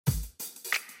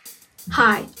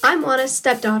Hi, I'm Juana's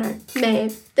stepdaughter,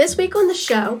 Maeve. This week on the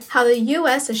show, how the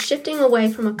U.S. is shifting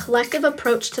away from a collective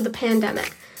approach to the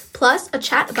pandemic, plus a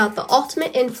chat about the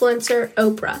ultimate influencer,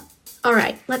 Oprah. All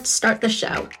right, let's start the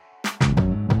show.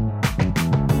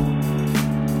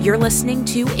 You're listening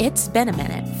to It's Been a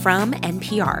Minute from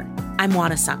NPR. I'm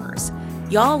Juana Summers.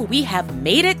 Y'all, we have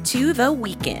made it to the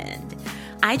weekend.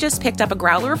 I just picked up a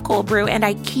growler of cold brew and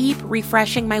I keep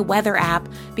refreshing my weather app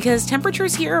because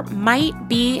temperatures here might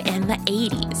be in the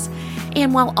 80s.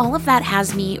 And while all of that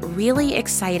has me really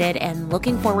excited and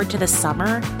looking forward to the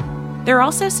summer, there are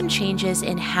also some changes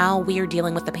in how we are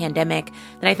dealing with the pandemic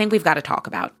that I think we've got to talk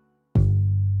about.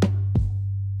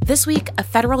 This week, a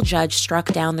federal judge struck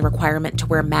down the requirement to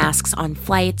wear masks on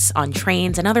flights, on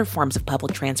trains, and other forms of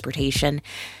public transportation.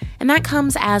 And that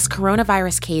comes as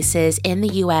coronavirus cases in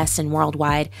the U.S. and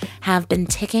worldwide have been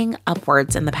ticking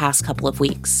upwards in the past couple of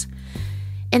weeks.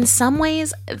 In some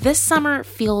ways, this summer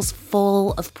feels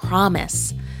full of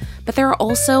promise. But there are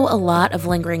also a lot of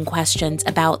lingering questions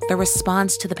about the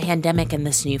response to the pandemic in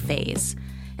this new phase.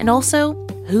 And also,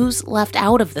 who's left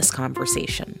out of this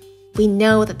conversation? We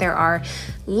know that there are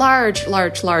large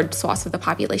swaths of the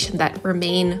population that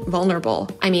remain vulnerable.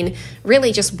 I mean,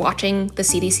 really just watching the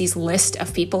CDC's list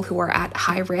of people who are at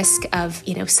high risk of,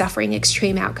 suffering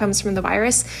extreme outcomes from the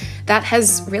virus, that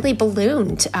has really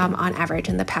ballooned on average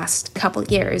in the past couple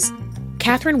years.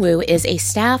 Catherine Wu is a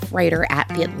staff writer at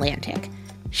The Atlantic.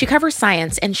 She covers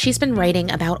science, and she's been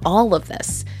writing about all of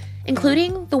this,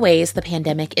 including the ways the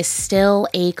pandemic is still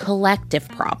a collective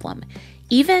problem,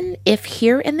 even if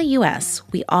here in the U.S.,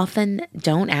 we often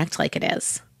don't act like it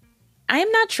is. I am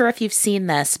not sure if you've seen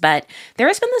this, but there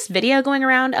has been this video going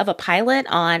around of a pilot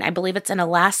on, I believe it's an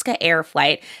Alaska Air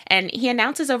flight, and he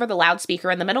announces over the loudspeaker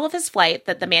in the middle of his flight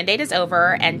that the mandate is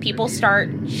over, and people start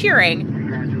cheering.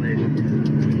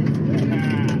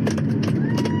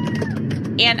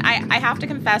 And I have to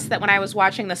confess that when I was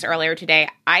watching this earlier today,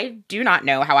 I do not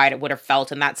know how I would have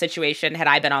felt in that situation had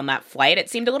I been on that flight. It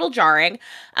seemed a little jarring.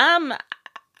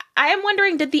 I am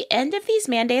wondering, did the end of these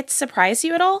mandates surprise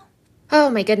you at all? Oh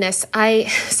my goodness. I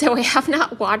have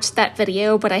not watched that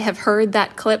video, but I have heard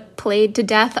that clip played to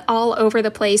death all over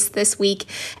the place this week.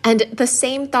 And the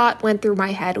same thought went through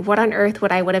my head. What on earth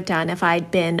would I have done if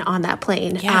I'd been on that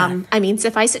plane? Yeah.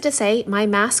 Suffice it to say, my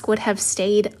mask would have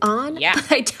stayed on. Yeah.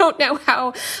 But I don't know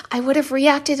how I would have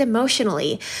reacted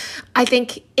emotionally. I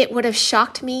think it would have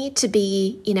shocked me to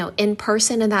be, in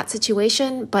person in that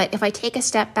situation. But if I take a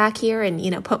step back here and,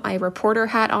 put my reporter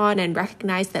hat on and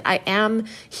recognize that I am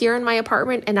here in my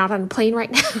apartment and not on a plane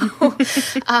right now,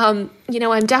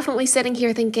 I'm definitely sitting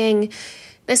here thinking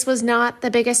this was not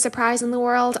the biggest surprise in the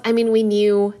world. I mean, we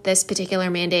knew this particular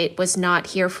mandate was not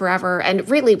here forever. And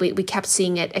really, we kept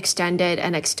seeing it extended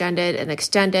and extended and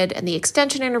extended. And the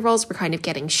extension intervals were kind of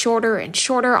getting shorter and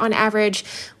shorter on average.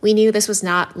 We knew this was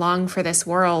not long for this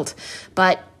world.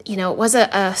 But it was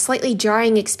a slightly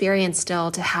jarring experience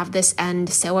still to have this end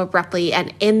so abruptly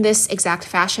and in this exact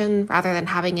fashion rather than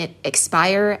having it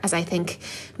expire, as I think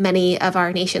many of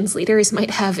our nation's leaders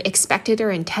might have expected or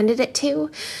intended it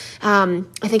to. I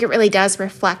think it really does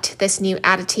reflect this new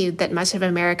attitude that much of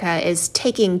America is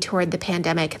taking toward the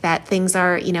pandemic, that things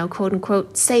are, quote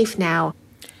unquote, safe now.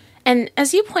 And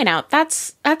as you point out,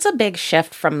 that's a big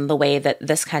shift from the way that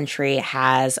this country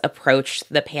has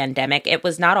approached the pandemic. It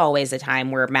was not always a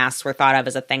time where masks were thought of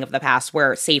as a thing of the past,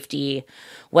 where safety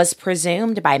was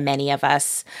presumed by many of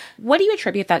us. What do you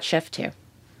attribute that shift to?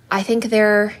 I think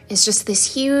there is just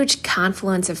this huge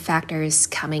confluence of factors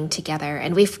coming together.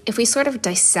 And if we sort of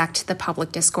dissect the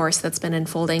public discourse that's been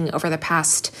unfolding over the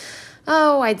past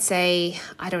I'd say,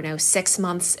 6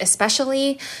 months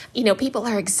especially. People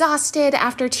are exhausted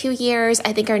after 2 years.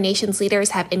 I think our nation's leaders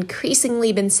have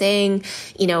increasingly been saying,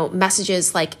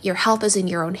 messages like your health is in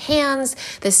your own hands.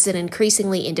 This is an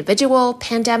increasingly individual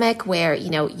pandemic where,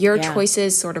 your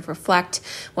choices sort of reflect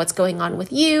what's going on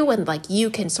with you and you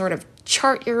can sort of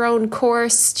chart your own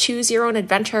course, choose your own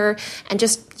adventure, and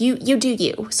just you do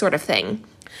you sort of thing.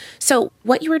 So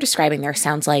what you were describing there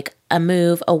sounds like a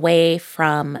move away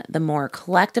from the more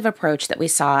collective approach that we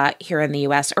saw here in the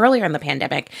U.S. earlier in the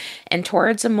pandemic and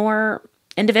towards a more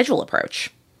individual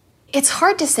approach. It's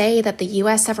hard to say that the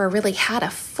U.S. ever really had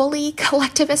a fully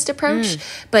collectivist approach,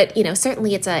 but,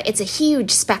 certainly it's a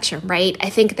huge spectrum, right? I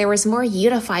think there was more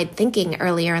unified thinking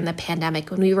earlier in the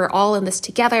pandemic when we were all in this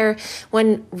together,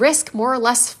 when risk more or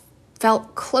less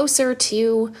felt closer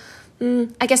to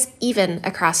even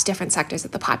across different sectors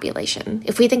of the population.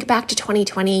 If we think back to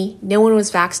 2020, no one was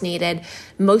vaccinated.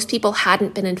 Most people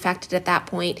hadn't been infected at that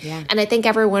point. Yeah. And I think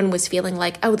everyone was feeling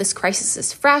like, oh, this crisis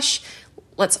is fresh.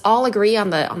 let's all agree on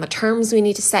the terms we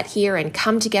need to set here and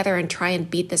come together and try and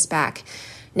beat this back.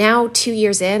 Now, 2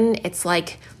 years in, it's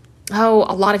like, oh,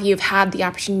 a lot of you have had the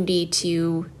opportunity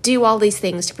to do all these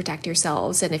things to protect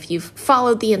yourselves. And if you've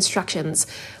followed the instructions,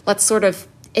 let's sort of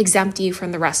exempt you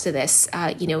from the rest of this.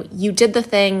 You did the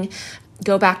thing,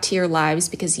 go back to your lives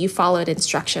because you followed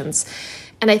instructions.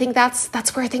 And I think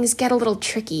that's where things get a little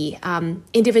tricky.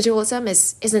 Individualism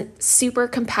isn't super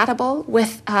compatible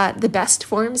with the best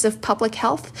forms of public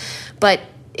health, but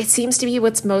it seems to be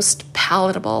what's most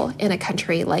palatable in a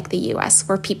country like the US,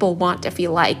 where people want to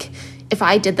feel like, if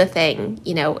I did the thing,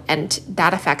 and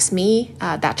that affects me,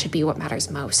 that should be what matters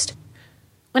most.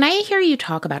 When I hear you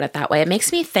talk about it that way, it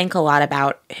makes me think a lot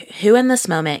about who in this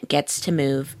moment gets to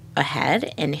move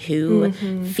ahead and who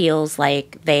feels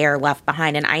like they are left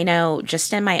behind. And I know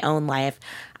just in my own life,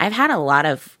 I've had a lot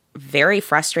of very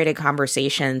frustrated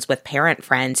conversations with parent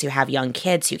friends who have young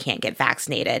kids who can't get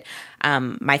vaccinated.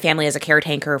 My family is a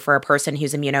caretaker for a person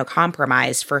who's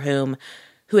immunocompromised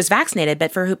who is vaccinated,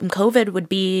 but for whom COVID would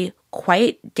be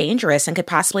quite dangerous and could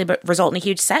possibly result in a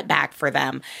huge setback for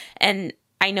them. And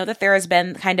I know that there has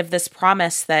been kind of this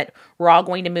promise that we're all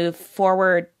going to move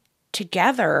forward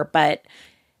together, but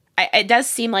it does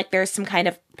seem like there's some kind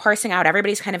of parsing out.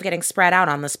 Everybody's kind of getting spread out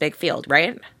on this big field,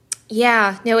 right?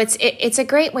 Yeah, no, it's a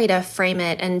great way to frame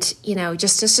it. And,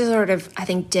 just to sort of, I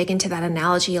think, dig into that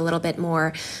analogy a little bit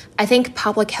more, I think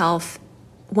public health,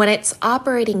 when it's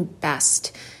operating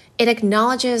best, it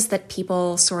acknowledges that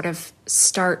people sort of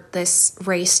start this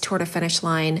race toward a finish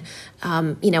line,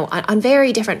 on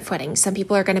very different footing. Some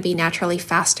people are going to be naturally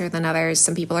faster than others.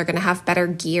 Some people are going to have better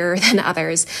gear than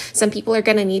others. Some people are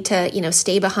going to need to,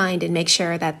 stay behind and make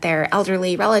sure that their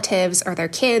elderly relatives or their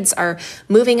kids are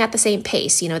moving at the same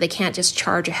pace. They can't just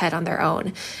charge ahead on their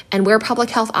own. And where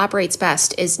public health operates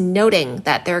best is noting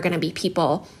that there are going to be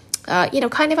people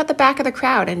kind of at the back of the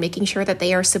crowd and making sure that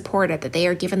they are supported, that they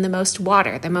are given the most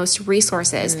water, the most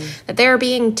resources, that they're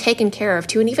being taken care of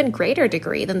to an even greater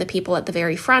degree than the people at the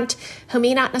very front who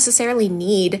may not necessarily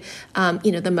need,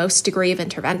 the most degree of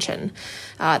intervention.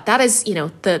 That is,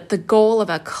 the goal of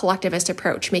a collectivist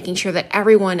approach, making sure that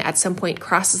everyone at some point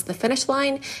crosses the finish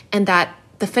line and that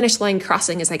the finish line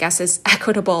crossing is, I guess, as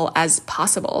equitable as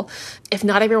possible. If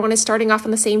not everyone is starting off on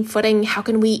the same footing, how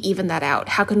can we even that out?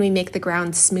 How can we make the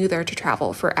ground smoother to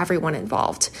travel for everyone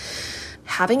involved?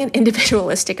 Having an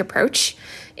individualistic approach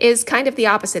is kind of the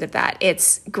opposite of that.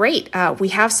 It's great. We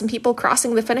have some people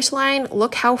crossing the finish line.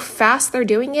 Look how fast they're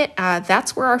doing it.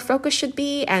 That's where our focus should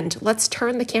be. And let's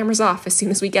turn the cameras off as soon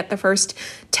as we get the first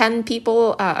 10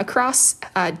 people across,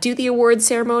 do the award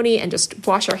ceremony, and just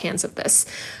wash our hands of this.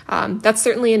 That's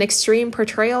certainly an extreme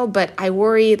portrayal, but I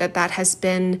worry that has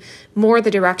been more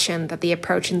the direction that the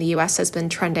approach in the US has been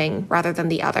trending rather than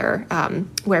the other,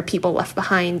 where people left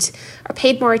behind are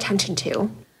paid more attention to.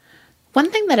 One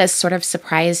thing that has sort of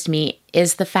surprised me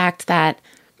is the fact that,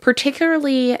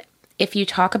 particularly if you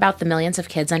talk about the millions of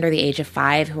kids under the age of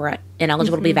 5 who are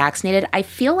ineligible to be vaccinated, I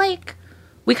feel like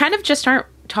we kind of just aren't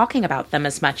talking about them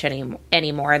as much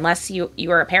anymore, unless you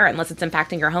are a parent, unless it's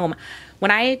impacting your home. When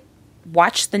I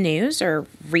watch the news or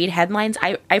read headlines,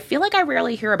 I feel like I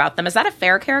rarely hear about them. Is that a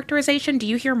fair characterization? Do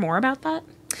you hear more about that?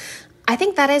 I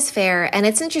think that is fair, and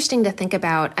it's interesting to think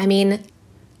about. I mean,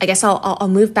 I guess I'll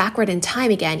move backward in time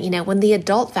again. When the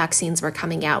adult vaccines were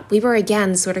coming out, we were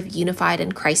again sort of unified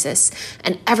in crisis,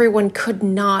 and everyone could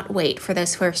not wait for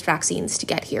those first vaccines to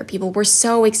get here. People were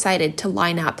so excited to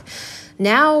line up.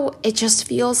 Now it just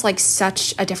feels like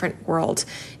such a different world,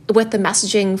 with the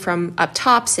messaging from up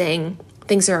top saying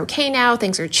things are okay now,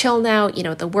 things are chill now,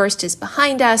 the worst is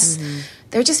behind us.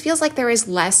 There just feels like there is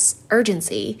less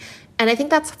urgency. And I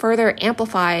think that's further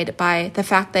amplified by the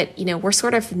fact that, we're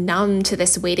sort of numb to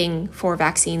this waiting for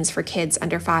vaccines for kids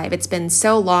under 5. It's been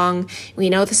so long. We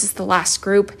know this is the last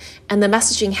group. And the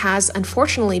messaging has,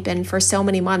 unfortunately, been for so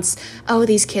many months, oh,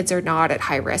 these kids are not at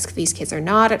high risk. These kids are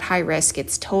not at high risk.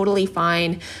 It's totally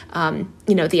fine.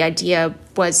 The idea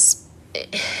was,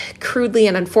 crudely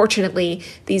and unfortunately,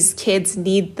 these kids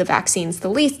need the vaccines the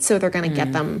least, so they're going to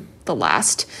get them the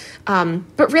last.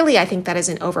 But really, I think that is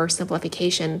an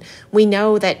oversimplification. We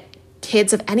know that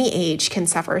kids of any age can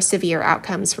suffer severe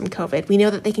outcomes from COVID. We know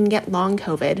that they can get long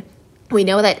COVID. We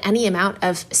know that any amount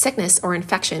of sickness or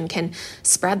infection can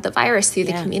spread the virus through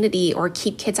the community or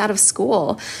keep kids out of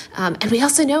school. And we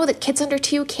also know that kids under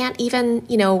 2 can't even,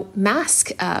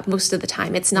 mask most of the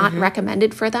time. It's not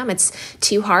recommended for them. It's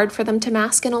too hard for them to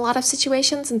mask in a lot of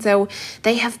situations. And so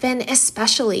they have been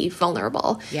especially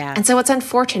vulnerable. Yeah. And so it's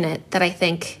unfortunate that I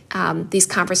think these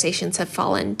conversations have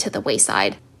fallen to the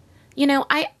wayside.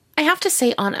 I have to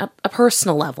say, on a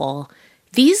personal level,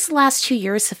 These last 2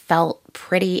 years have felt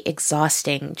pretty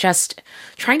exhausting, just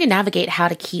trying to navigate how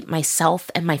to keep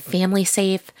myself and my family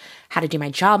safe, how to do my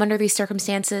job under these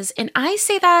circumstances. And I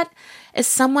say that as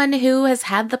someone who has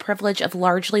had the privilege of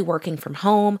largely working from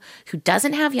home, who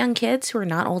doesn't have young kids who are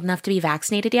not old enough to be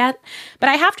vaccinated yet. But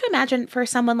I have to imagine for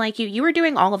someone like you, you are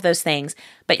doing all of those things,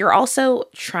 but you're also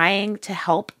trying to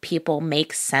help people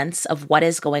make sense of what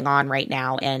is going on right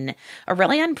now in a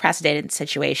really unprecedented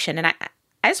situation. And I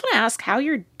just want to ask how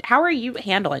are you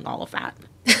handling all of that?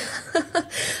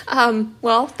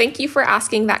 Well, thank you for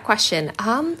asking that question.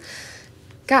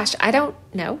 Gosh, I don't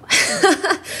know.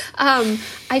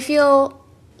 I feel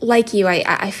like you.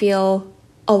 I feel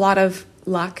a lot of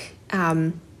luck,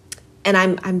 and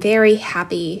I'm very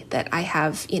happy that I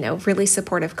have really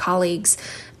supportive colleagues.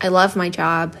 I love my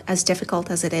job, as difficult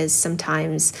as it is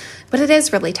sometimes, but it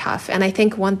is really tough. And I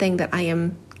think one thing that I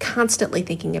am constantly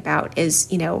thinking about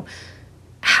is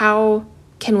how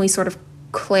can we sort of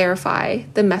clarify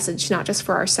the message, not just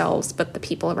for ourselves, but the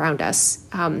people around us.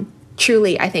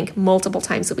 Truly, I think multiple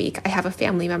times a week, I have a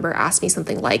family member ask me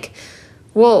something like,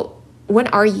 well, when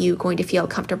are you going to feel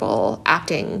comfortable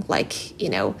acting like,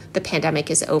 the pandemic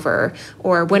is over?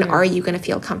 Or when are you going to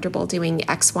feel comfortable doing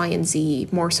X, Y, and Z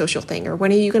more social thing? Or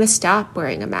when are you going to stop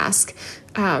wearing a mask?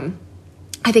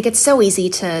 I think it's so easy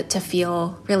to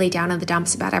feel really down in the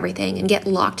dumps about everything and get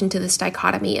locked into this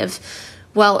dichotomy of,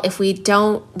 well, if we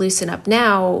don't loosen up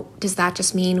now, does that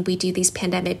just mean we do these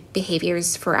pandemic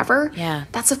behaviors forever? Yeah.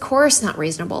 That's of course not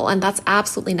reasonable. And that's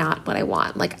absolutely not what I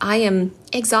want. Like, I am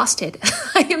exhausted.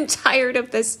 I am tired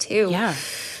of this too. Yeah.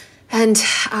 And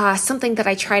something that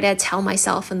I try to tell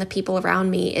myself and the people around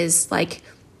me is like,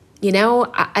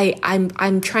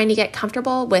 I'm trying to get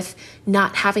comfortable with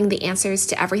not having the answers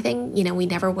to everything. We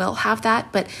never will have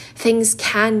that, but things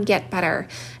can get better.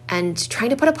 And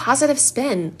trying to put a positive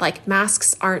spin, like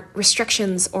masks aren't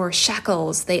restrictions or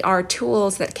shackles. They are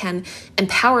tools that can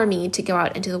empower me to go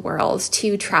out into the world,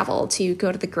 to travel, to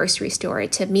go to the grocery store,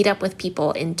 to meet up with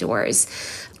people indoors.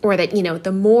 Or that,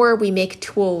 the more we make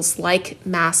tools like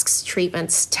masks,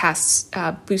 treatments, tests,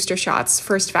 booster shots,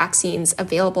 first vaccines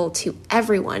available to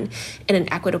everyone in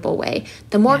an equitable way,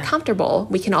 the more comfortable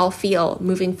we can all feel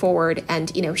moving forward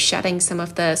and, shedding some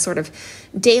of the sort of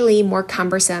daily, more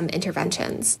cumbersome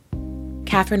interventions.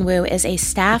 Katherine Wu is a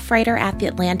staff writer at The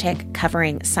Atlantic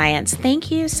covering science. Thank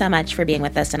you so much for being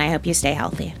with us, and I hope you stay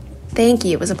healthy. Thank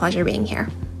you. It was a pleasure being here.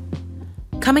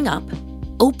 Coming up,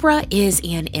 Oprah is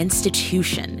an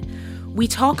institution. We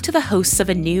talk to the hosts of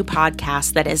a new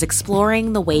podcast that is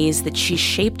exploring the ways that she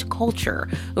shaped culture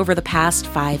over the past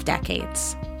 5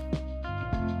 decades.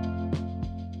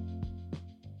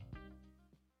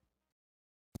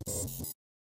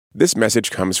 This message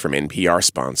comes from NPR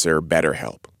sponsor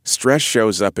BetterHelp. Stress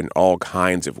shows up in all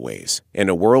kinds of ways. In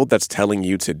a world that's telling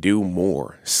you to do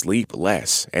more, sleep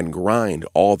less, and grind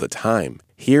all the time,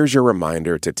 here's your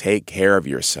reminder to take care of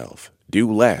yourself.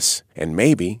 Do less, and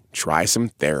maybe try some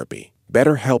therapy.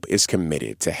 BetterHelp is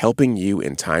committed to helping you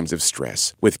in times of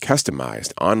stress with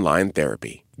customized online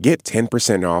therapy. Get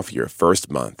 10% off your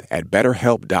first month at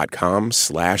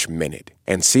BetterHelp.com/minute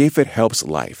and see if it helps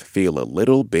life feel a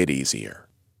little bit easier.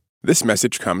 This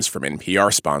message comes from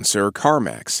NPR sponsor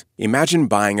CarMax. Imagine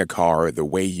buying a car the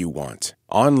way you want,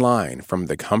 online from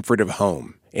the comfort of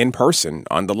home, in person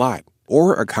on the lot,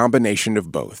 or a combination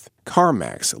of both.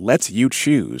 CarMax lets you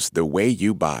choose the way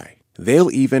you buy. They'll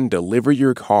even deliver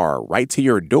your car right to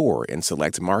your door in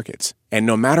select markets. And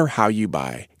no matter how you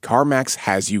buy, CarMax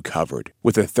has you covered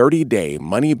with a 30-day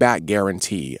money-back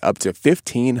guarantee up to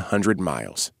 1,500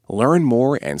 miles. Learn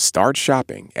more and start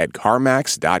shopping at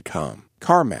CarMax.com.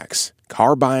 CarMax,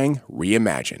 car buying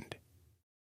reimagined.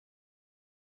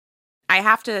 I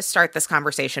have to start this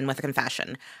conversation with a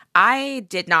confession. I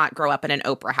did not grow up in an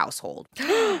Oprah household.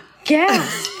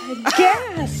 Gasp!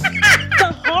 Gasp!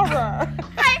 The horror!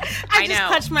 I just know.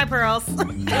 clutched my pearls.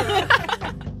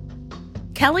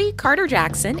 Kelly Carter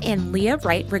Jackson and Leah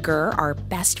Wright Rigueur are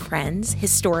best friends,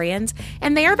 historians,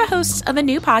 and they are the hosts of a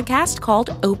new podcast called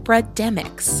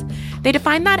Oprah-demics. They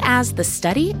define that as the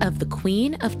study of the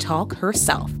Queen of Talk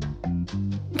herself.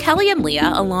 Kelly and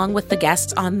Leah, along with the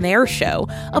guests on their show,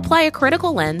 apply a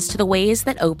critical lens to the ways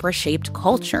that Oprah shaped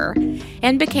culture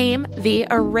and became the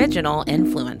original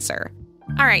influencer.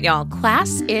 All right, y'all,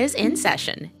 class is in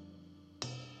session.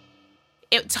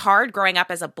 It's hard growing up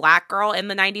as a Black girl in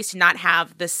the 90s to not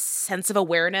have this sense of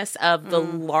awareness of the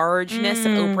largeness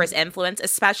of Oprah's influence,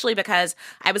 especially because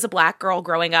I was a Black girl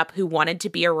growing up who wanted to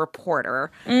be a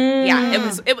reporter. Yeah,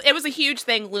 it was a huge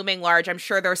thing looming large. I'm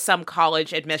sure there's some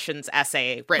college admissions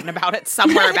essay written about it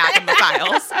somewhere back in the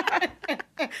files.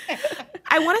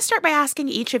 I want to start by asking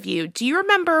each of you, do you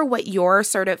remember what your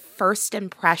sort of first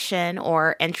impression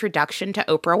or introduction to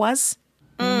Oprah was?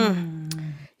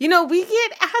 You know, we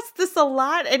get asked this a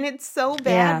lot, and it's so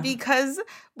bad because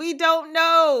we don't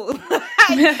know.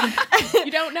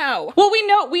 You don't know. Well,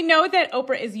 we know that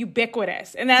Oprah is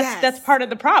ubiquitous, and that's part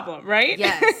of the problem, right?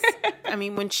 Yes. I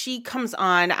mean, when she comes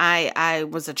on, I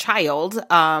was a child,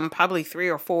 probably 3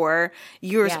 or 4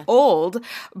 years old,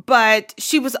 but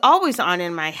she was always on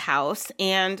in my house,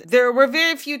 and there were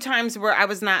very few times where I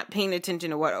was not paying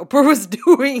attention to what Oprah was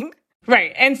doing.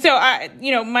 Right. And so,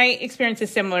 my experience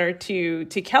is similar to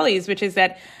Kelly's, which is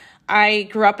that I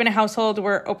grew up in a household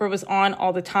where Oprah was on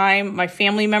all the time. My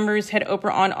family members had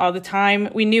Oprah on all the time.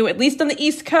 We knew, at least on the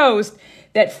East Coast,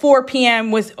 that 4 p.m.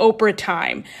 was Oprah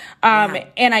time.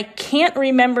 And I can't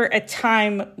remember a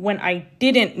time when I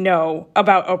didn't know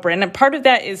about Oprah. And part of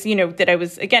that is, that I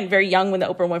was, again, very young when the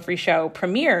Oprah Winfrey Show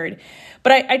premiered.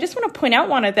 But I just want to point out,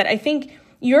 Juana, that I think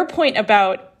your point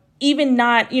about even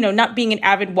not being an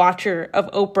avid watcher of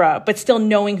Oprah, but still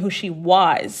knowing who she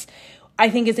was, I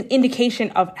think is an indication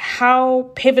of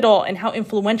how pivotal and how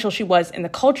influential she was in the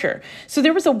culture. So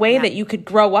there was a way that you could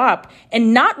grow up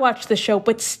and not watch the show,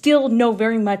 but still know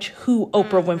very much who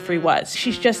Oprah Winfrey was.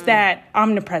 She's just that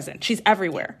omnipresent. She's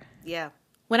everywhere. Yeah.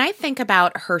 When I think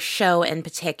about her show in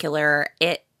particular,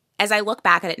 as I look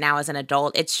back at it now as an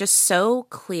adult, it's just so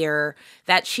clear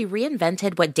that she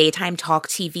reinvented what daytime talk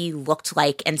TV looked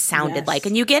like and sounded like.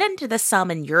 And you get into the some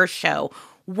in your show.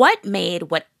 What made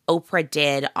what Oprah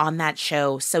did on that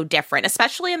show so different,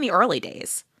 especially in the early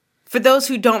days? For those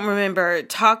who don't remember,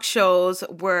 talk shows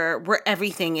were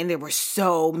everything, and there were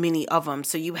so many of them.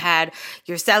 So you had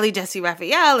your Sally Jessy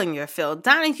Raphael and your Phil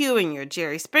Donahue and your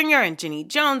Jerry Springer and Jenny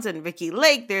Jones and Ricky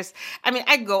Lake.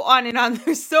 I could go on and on.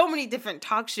 There's so many different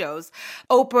talk shows.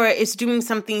 Oprah is doing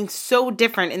something so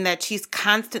different in that she's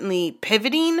constantly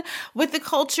pivoting with the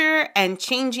culture and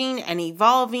changing and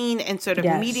evolving and sort of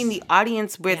meeting the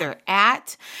audience where they're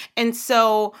at. And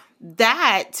so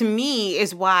that, to me,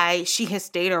 is why she has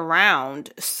stayed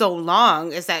around so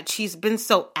long, is that she's been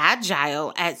so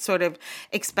agile at sort of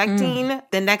expecting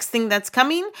the next thing that's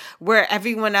coming, where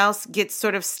everyone else gets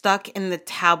sort of stuck in the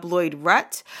tabloid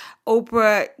rut.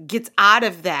 Oprah gets out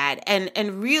of that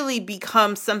and really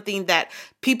becomes something that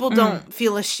people don't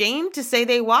feel ashamed to say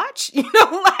they watch.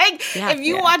 If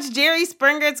you watch Jerry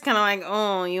Springer, it's kind of like,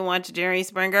 oh, you watch Jerry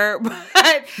Springer.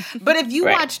 But if you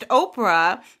watched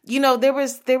Oprah,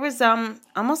 there was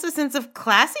almost a sense of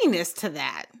classiness to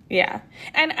that. Yeah.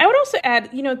 And I would also add,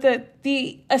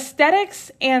 the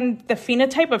aesthetics and the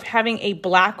phenotype of having a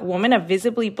Black woman, a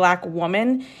visibly Black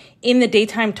woman in the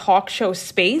daytime talk show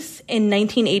space in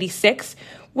 1986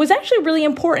 was actually really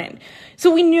important.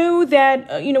 So we knew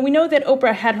that, we know that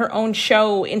Oprah had her own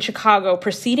show in Chicago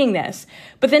preceding this,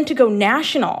 but then to go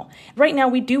national, right now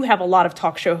we do have a lot of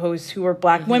talk show hosts who are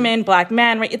Black women, Black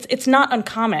men, right? It's not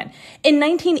uncommon. In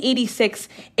 1986,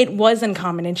 it was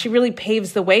uncommon, and she really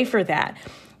paves the way for that.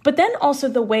 But then also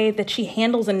the way that she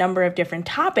handles a number of different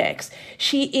topics.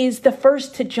 She is the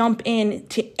first to jump in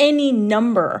to any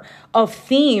number of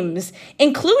themes,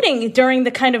 including during the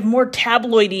kind of more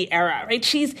tabloidy era, right?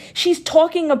 She's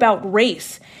talking about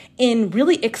race in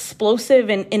really explosive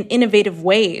and innovative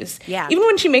ways. Yeah. Even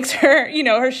when she makes her,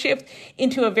 her shift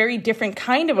into a very different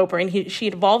kind of Oprah, and she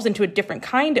evolves into a different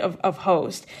kind of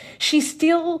host, she's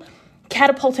still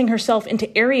catapulting herself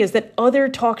into areas that other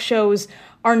talk shows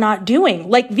are not doing,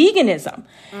 like veganism.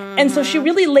 And so she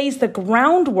really lays the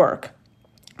groundwork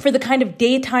for the kind of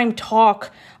daytime talk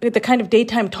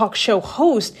show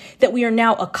host that we are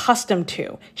now accustomed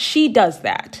to. She does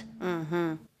that.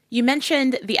 You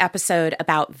mentioned the episode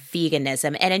about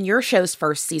veganism, and in your show's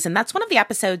first season, that's one of the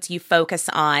episodes you focus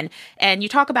on, and you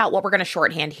talk about what we're going to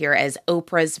shorthand here as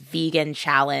Oprah's Vegan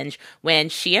Challenge, when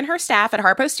she and her staff at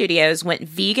Harpo Studios went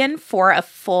vegan for a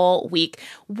full week.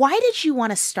 Why did you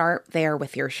want to start there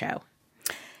with your show?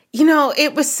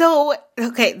 It was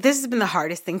this has been the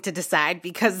hardest thing to decide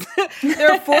because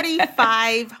there are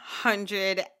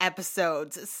 4,500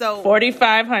 episodes. So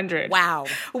 4,500. Wow.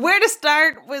 Where to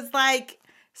start was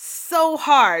so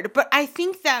hard. But I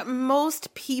think that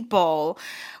most people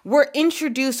were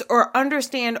introduced or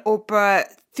understand Oprah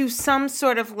through some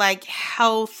sort of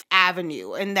health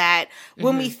avenue, and that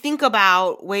when we think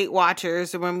about Weight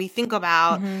Watchers, or when we think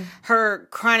about her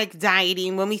chronic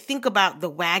dieting, when we think about the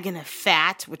Wagon of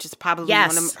Fat, which is probably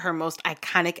one of her most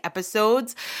iconic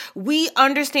episodes, we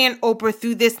understand Oprah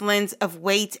through this lens of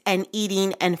weight and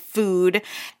eating and food.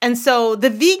 And so the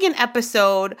vegan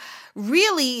episode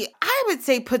really, I would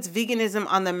say, puts veganism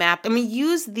on the map. And we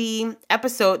use the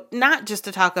episode not just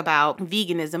to talk about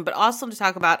veganism, but also to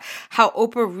talk about how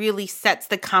Oprah really sets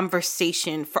the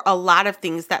conversation for a lot of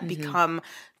things that become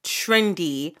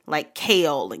trendy, like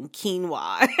kale and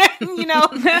quinoa, you know,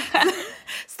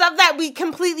 stuff that we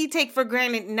completely take for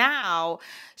granted now.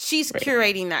 She's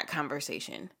curating that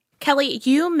conversation. Kelly,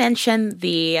 you mentioned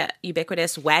the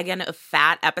ubiquitous Wagon of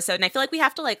Fat episode, and I feel like we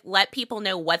have to let people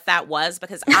know what that was,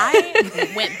 because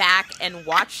I went back and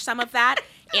watched some of that,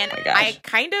 and I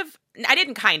cringed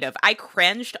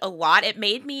a lot. It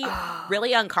made me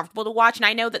really uncomfortable to watch, and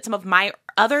I know that some of my,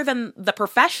 other than the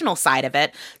professional side of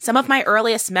it, some of my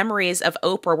earliest memories of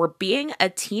Oprah were being a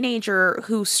teenager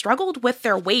who struggled with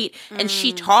their weight, and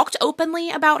she talked openly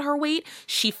about her weight.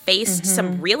 She faced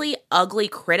some really ugly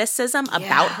criticism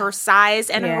about her size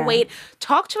and her weight.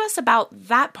 Talk to us about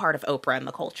that part of Oprah and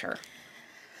the culture.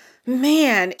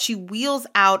 Man, she wheels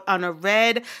out on a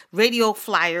red radio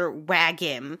flyer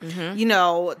wagon, you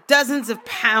know, dozens of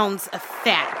pounds of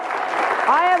fat.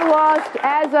 I have lost,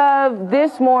 as of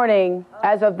this morning,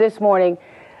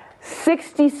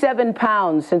 67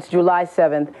 pounds since July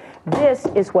 7th. This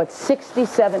is what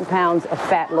 67 pounds of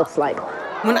fat looks like.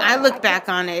 When I look back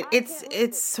on it,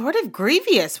 it's sort of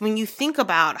grievous when you think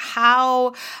about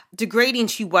how degrading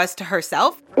she was to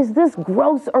herself. Is this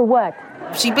gross or what?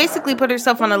 She basically put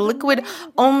herself on a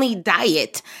liquid-only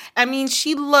diet. I mean,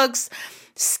 she looks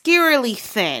scarily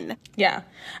thin. Yeah.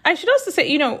 I should also say,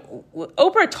 you know,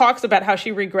 Oprah talks about how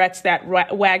she regrets that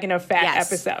Wagon of Fat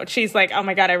episode. She's like, oh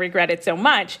my God, I regret it so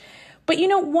much. But, you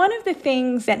know, one of the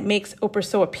things that makes Oprah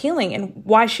so appealing and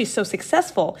why she's so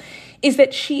successful is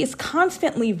that she is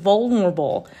constantly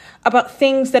vulnerable about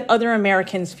things that other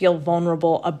Americans feel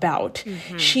vulnerable about.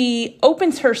 She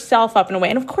opens herself up in a way.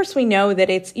 And of course, we know that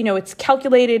it's, you know, it's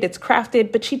calculated, it's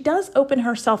crafted, but she does open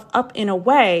herself up in a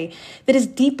way that is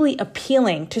deeply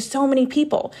appealing to so many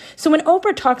people. So when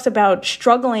Oprah talks about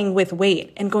struggling with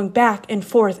weight and going back and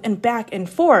forth and back and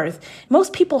forth,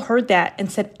 most people heard that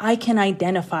and said, I can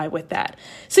identify with that.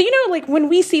 So, you know, like when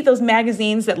we see those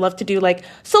magazines that love to do like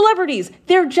celebrities,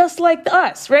 they're just like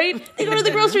us, right? They go to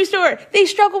the grocery store, they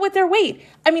struggle with their weight.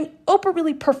 I mean, Oprah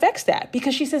really perfects that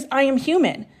because she says, I am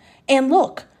human. And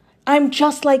look, I'm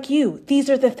just like you. These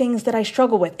are the things that I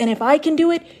struggle with. And if I can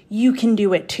do it, you can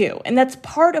do it too. And that's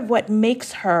part of what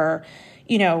makes her,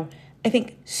 you know, I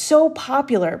think so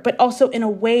popular, but also in a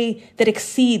way that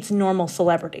exceeds normal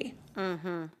celebrity.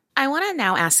 I want to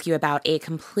now ask you about a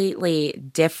completely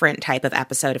different type of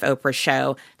episode of Oprah's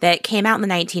show that came out in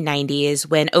the 1990s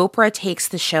when Oprah takes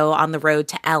the show on the road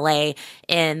to LA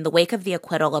in the wake of the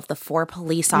acquittal of the 4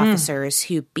 police officers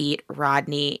who beat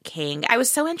Rodney King. I was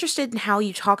so interested in how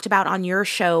you talked about on your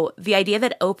show the idea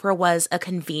that Oprah was a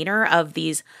convener of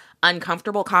these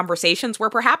uncomfortable conversations where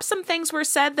perhaps some things were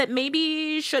said that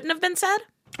maybe shouldn't have been said.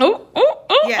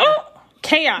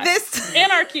 Chaos.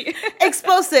 Anarchy.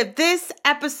 Explosive. This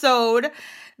episode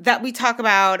that we talk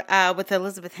about with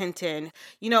Elizabeth Hinton,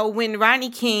 you know, when Rodney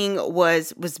King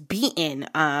was beaten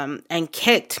and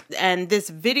kicked, and this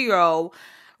video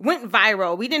went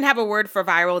viral. We didn't have a word for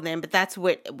viral then, but that's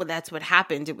what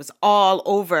happened. It was all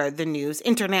over the news,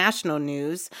 international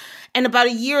news. And about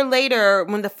a year later,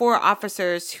 when the 4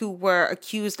 officers who were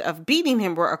accused of beating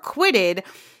him were acquitted,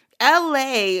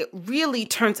 LA really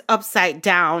turns upside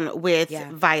down with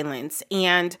violence.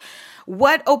 And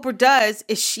what Oprah does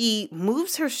is she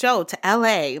moves her show to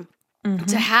LA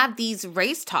to have these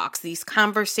race talks, these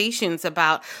conversations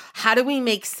about how do we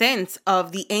make sense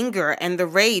of the anger and the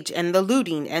rage and the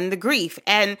looting and the grief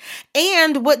and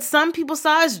what some people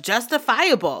saw as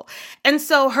justifiable. And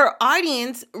so her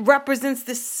audience represents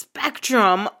this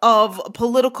spectrum of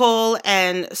political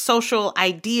and social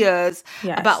ideas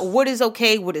about what is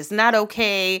okay, what is not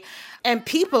okay. And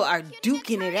people are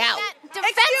duking it out. Defense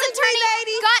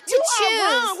attorney got to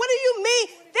choose. What do you mean?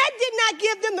 That did not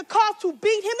give them the cause to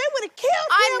beat him. They would have killed him.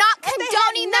 I'm not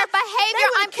condoning their behavior.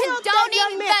 I'm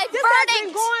condoning the verdict. This has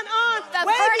been going on the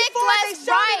way verdict before was they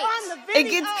showed it on the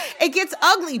video. It gets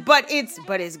ugly, but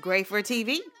it's great for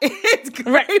TV. It's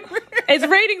great. Right. It's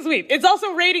ratings week. It's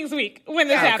also ratings week when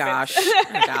this happens.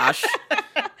 Oh gosh.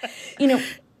 You know,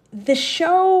 the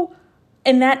show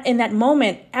in that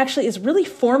moment actually is really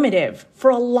formative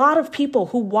for a lot of people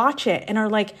who watch it and are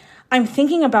like, I'm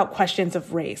thinking about questions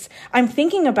of race. I'm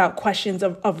thinking about questions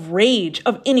of rage,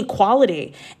 of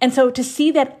inequality. And so to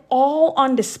see that all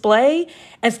on display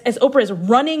as Oprah is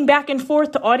running back and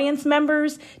forth to audience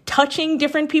members, touching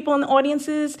different people in the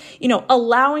audiences, you know,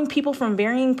 allowing people from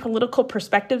varying political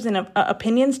perspectives and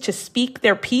opinions to speak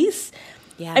their piece.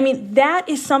 Yeah. I mean, that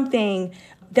is something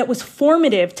that was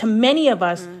formative to many of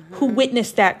us who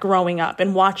witnessed that growing up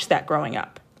and watched that growing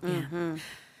up.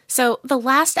 So the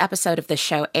last episode of the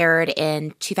show aired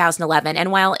in 2011,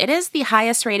 and while it is the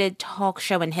highest rated talk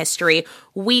show in history,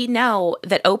 we know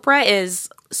that Oprah is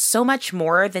so much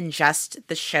more than just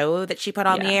the show that she put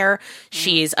on the air.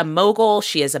 She's a mogul.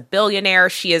 She is a billionaire.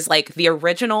 She is like the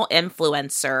original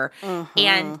influencer.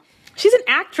 And she's an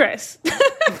actress.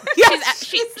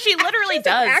 She literally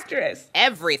does an actress.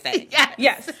 Everything.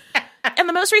 Yes. In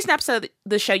the most recent episode of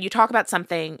the show, you talk about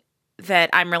something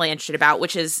that I'm really interested about,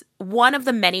 which is one of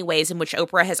the many ways in which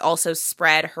Oprah has also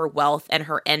spread her wealth and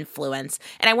her influence.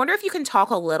 And I wonder if you can talk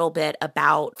a little bit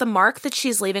about the mark that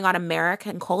she's leaving on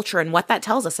American culture and what that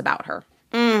tells us about her.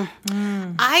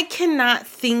 I cannot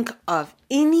think of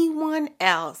anyone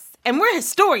else. And we're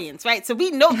historians, right? So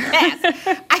we know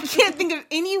that. I can't think of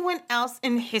anyone else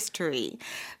in history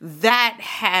that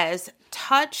has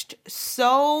touched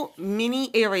so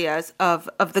many areas of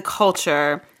the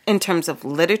culture in terms of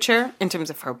literature, in terms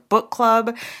of her book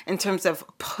club, in terms of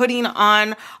putting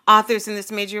on authors in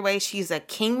this major way. She's a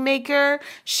kingmaker.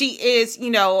 She is,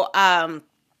 I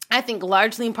think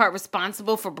largely in part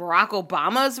responsible for Barack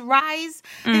Obama's rise.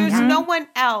 There's no one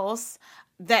else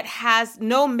that has,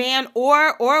 no man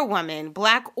or woman,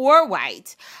 black or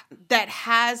white, that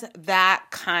has that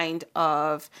kind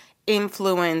of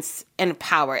influence and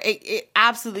power. It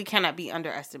absolutely cannot be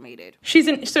underestimated. She's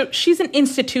an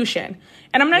institution.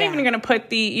 And I'm not even going to put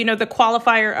the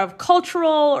qualifier of cultural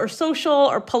or social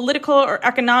or political or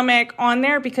economic on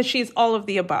there, because she's all of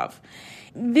the above.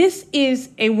 This is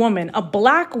a woman, a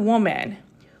black woman,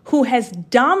 who has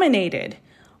dominated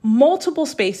multiple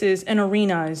spaces and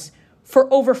arenas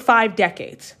for over 5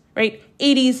 decades, right?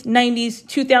 80s, 90s,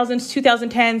 2000s,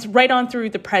 2010s, right on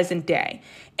through the present day.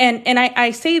 And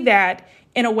I say that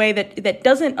in a way that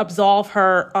doesn't absolve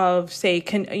her of, say,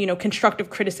 constructive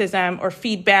criticism or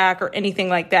feedback or anything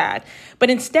like that,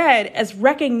 but instead as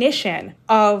recognition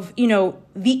of,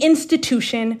 the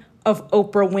institution of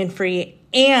Oprah Winfrey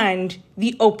and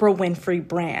the Oprah Winfrey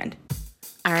brand.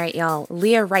 All right, y'all.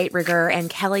 Leah Reitberger and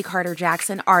Kelly Carter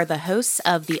Jackson are the hosts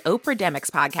of the Oprah-demics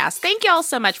podcast. Thank y'all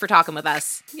so much for talking with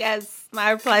us. Yes,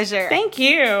 my pleasure. Thank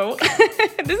you.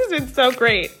 This has been so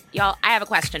great. Y'all, I have a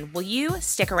question. Will you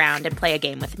stick around and play a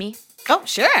game with me? Oh,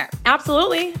 sure.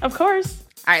 Absolutely. Of course.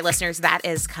 All right, listeners, that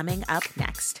is coming up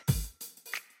next.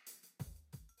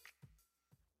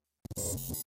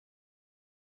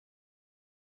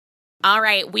 All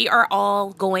right, we are all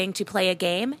going to play a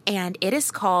game, and it is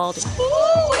called Who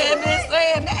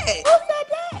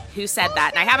Said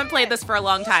That? And I haven't played this for a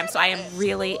long time, so I am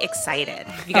really excited.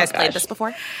 Have you guys played this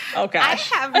before? Oh,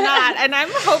 gosh. I have not, and I'm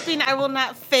hoping I will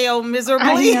not fail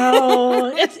miserably. I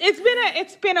know.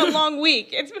 It's been a long week.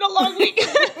 It's been a long week.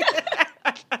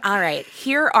 All right,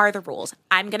 here are the rules.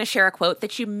 I'm going to share a quote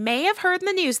that you may have heard in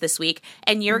the news this week,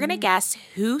 and you're going to guess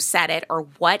who said it or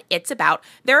what it's about.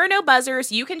 There are no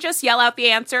buzzers. You can just yell out the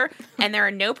answer, and there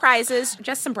are no prizes,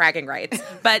 just some bragging rights.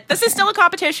 But this is still a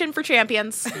competition for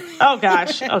champions. Oh,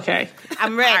 gosh. Okay.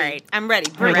 I'm ready. All right. I'm ready.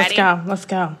 All right, ready? Let's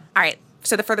go. All right,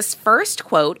 so for this first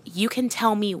quote, you can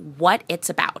tell me what it's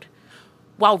about.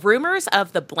 While rumors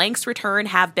of the blank's return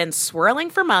have been swirling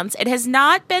for months, it has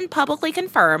not been publicly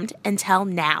confirmed until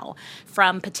now.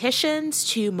 From petitions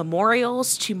to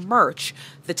memorials to merch,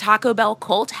 the Taco Bell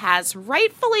cult has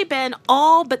rightfully been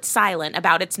all but silent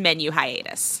about its menu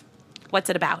hiatus.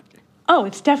 What's it about? Oh,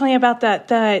 it's definitely about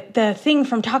the thing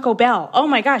from Taco Bell. Oh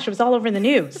my gosh, it was all over the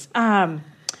news.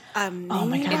 Oh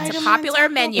my God. It's a popular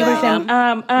menu Bell. item.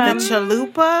 The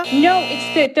chalupa? No,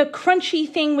 it's the crunchy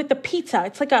thing with the pizza.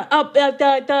 It's like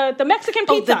the Mexican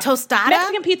pizza. Oh, the tostada?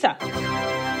 Mexican pizza.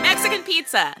 Mexican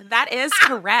pizza. That is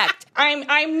correct.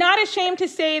 I'm not ashamed to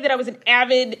say that I was an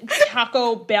avid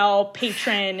Taco Bell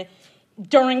patron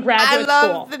during graduate school. I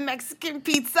love the Mexican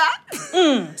pizza.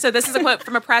 So this is a quote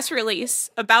from a press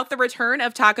release about the return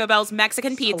of Taco Bell's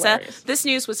Mexican pizza. Hilarious. This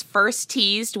news was first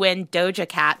teased when Doja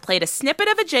Cat played a snippet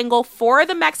of a jingle for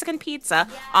the Mexican pizza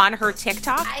on her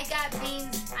TikTok. I got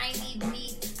beans, I need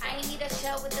meat. I need a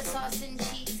shell with the sauce and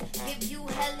cheese. Give you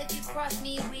hell if you cross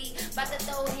me, we about to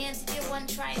throw hands if you want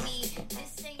to try me.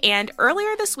 And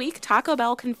earlier this week, Taco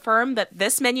Bell confirmed that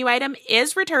this menu item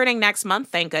is returning next month,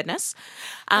 thank goodness.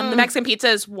 The Mexican pizza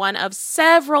is one of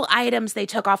several items they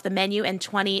took off the menu in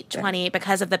 2020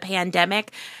 because of the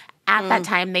pandemic. At that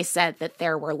time, they said that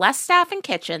there were less staff in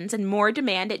kitchens and more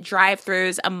demand at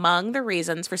drive-thrus among the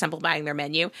reasons for simplifying their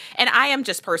menu. And I am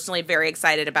just personally very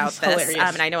excited about this.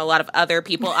 And I know a lot of other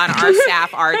people on our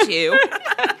staff are too.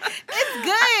 It's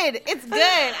good. It's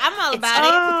good. I'm all about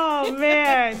it. Oh,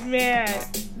 man.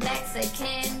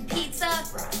 Mexican pizza.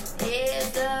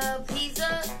 Here's the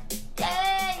pizza.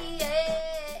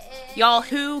 Y'all,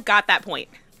 who got that point?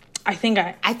 I think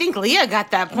Leah got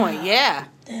that point, yeah.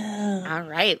 All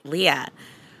right, Leah.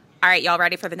 All right, y'all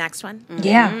ready for the next one?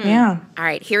 Yeah. All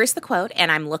right, here's the quote,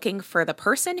 and I'm looking for the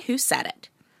person who said it.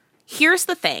 Here's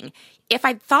the thing. If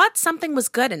I'd thought something was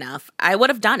good enough, I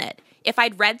would have done it. If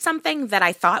I'd read something that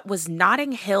I thought was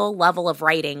Notting Hill level of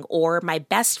writing or my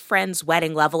best friend's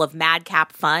wedding level of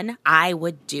madcap fun, I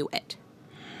would do it.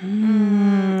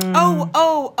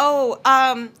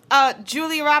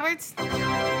 Julia Roberts?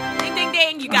 Ding, ding,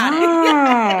 ding, you got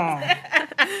it.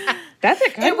 That's a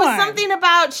good one. It was something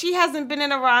about she hasn't been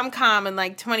in a rom-com in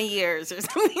like 20 years or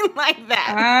something like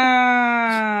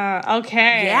that.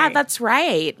 Okay. Yeah, that's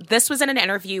right. This was in an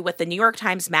interview with the New York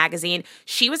Times Magazine.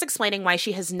 She was explaining why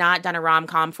she has not done a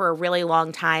rom-com for a really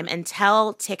long time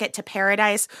until Ticket to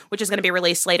Paradise, which is going to be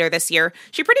released later this year.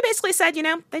 She pretty basically said,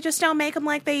 they just don't make them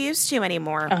like they used to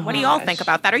anymore. What do y'all think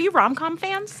about that? Are you rom-com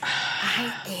fans?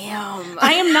 I am.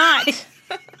 I am not.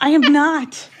 I am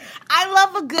not. I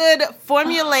love a good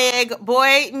formulaic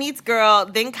boy meets girl,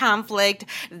 then conflict,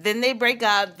 then they break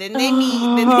up, then they meet,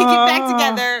 then they get back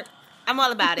together. I'm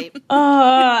all about it.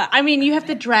 I mean, you have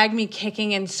to drag me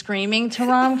kicking and screaming to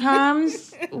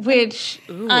rom-coms, which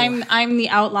I'm the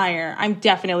outlier. I'm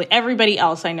definitely, everybody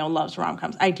else I know loves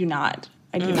rom-coms. I do not.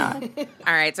 All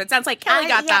right, so it sounds like Kelly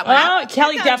got that one. Oh,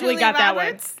 Kelly definitely got that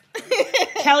one.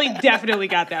 Kelly definitely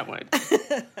got that one.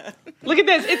 Look at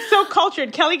this. It's so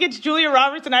cultured. Kelly gets Julia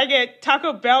Roberts and I get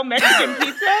Taco Bell Mexican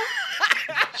pizza.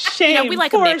 Shame. We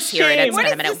like a mix here at It's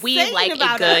Been a Minute. We like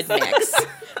a good mix.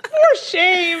 For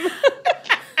shame.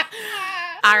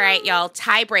 All right, y'all.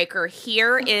 Tiebreaker.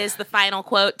 Here is the final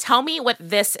quote. Tell me what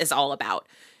this is all about.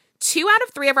 2 out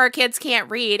of 3 of our kids can't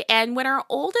read, and when our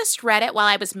oldest read it while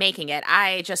I was making it,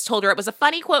 I just told her it was a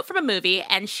funny quote from a movie,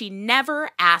 and she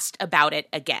never asked about it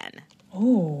again.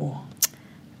 Oh,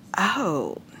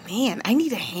 man, I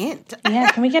need a hint.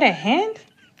 Yeah, can we get a hint?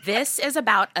 This is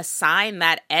about a sign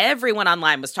that everyone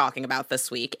online was talking about this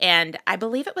week, and I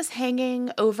believe it was hanging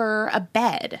over a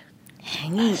bed.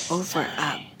 Hanging over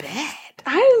a bed?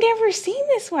 I've never seen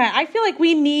this one. I feel like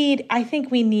we need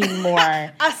more.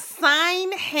 A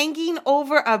sign hanging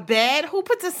over a bed? Who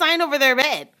puts a sign over their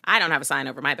bed? I don't have a sign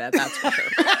over my bed, that's for sure.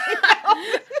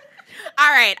 All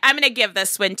right, I'm going to give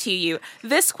this one to you.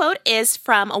 This quote is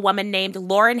from a woman named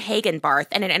Lauren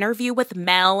Hagenbarth in an interview with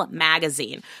Mel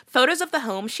Magazine. Photos of the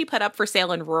home she put up for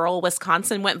sale in rural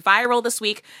Wisconsin went viral this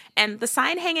week, and the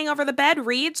sign hanging over the bed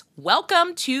reads,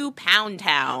 "Welcome to Pound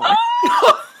Town."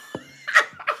 Oh!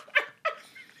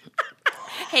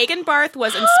 Hagenbarth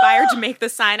was inspired to make the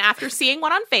sign after seeing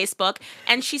one on Facebook,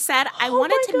 and she said, I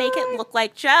wanted to make it look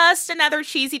like just another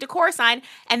cheesy decor sign,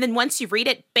 and then once you read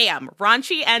it, bam,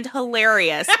 raunchy and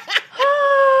hilarious.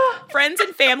 Friends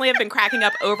and family have been cracking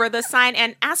up over the sign,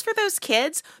 and as for those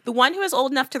kids, the one who is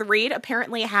old enough to read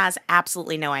apparently has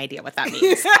absolutely no idea what that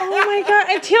means. Oh my God,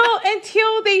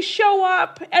 until they show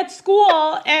up at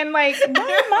school and like,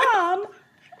 Mom.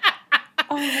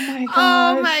 Oh my gosh.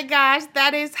 Oh my gosh,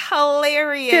 that is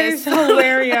hilarious. That is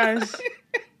hilarious.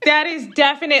 That is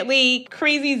definitely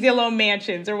Crazy Zillow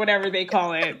Mansions or whatever they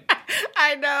call it.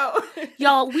 I know.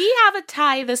 Y'all, we have a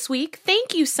tie this week.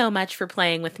 Thank you so much for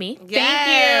playing with me.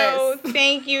 Yes.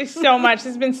 Thank you so much. This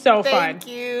has been so fun. Thank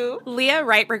you. Leah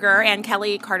Reitberger and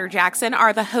Kelly Carter-Jackson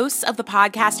are the hosts of the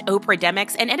podcast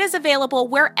Oprah-demics, and it is available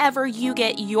wherever you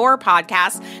get your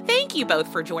podcasts. Thank you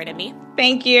both for joining me.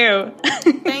 Thank you.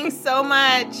 Thanks so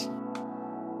much.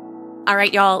 All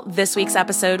right, y'all, this week's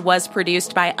episode was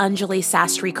produced by Anjali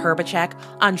Sastry-Kurbacek,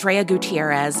 Andrea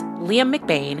Gutierrez, Liam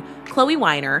McBain, Chloe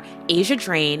Weiner, Asia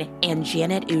Drain, and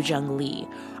Janet Ujung Lee.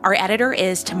 Our editor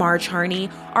is Tamar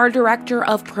Charney, our director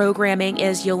of programming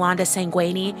is Yolanda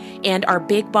Sanguini, and our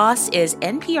big boss is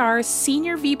NPR's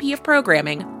Senior VP of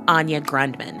Programming, Anya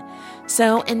Grundman.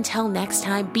 So until next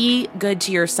time, be good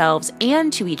to yourselves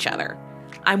and to each other.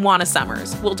 I'm Juana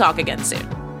Summers. We'll talk again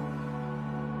soon.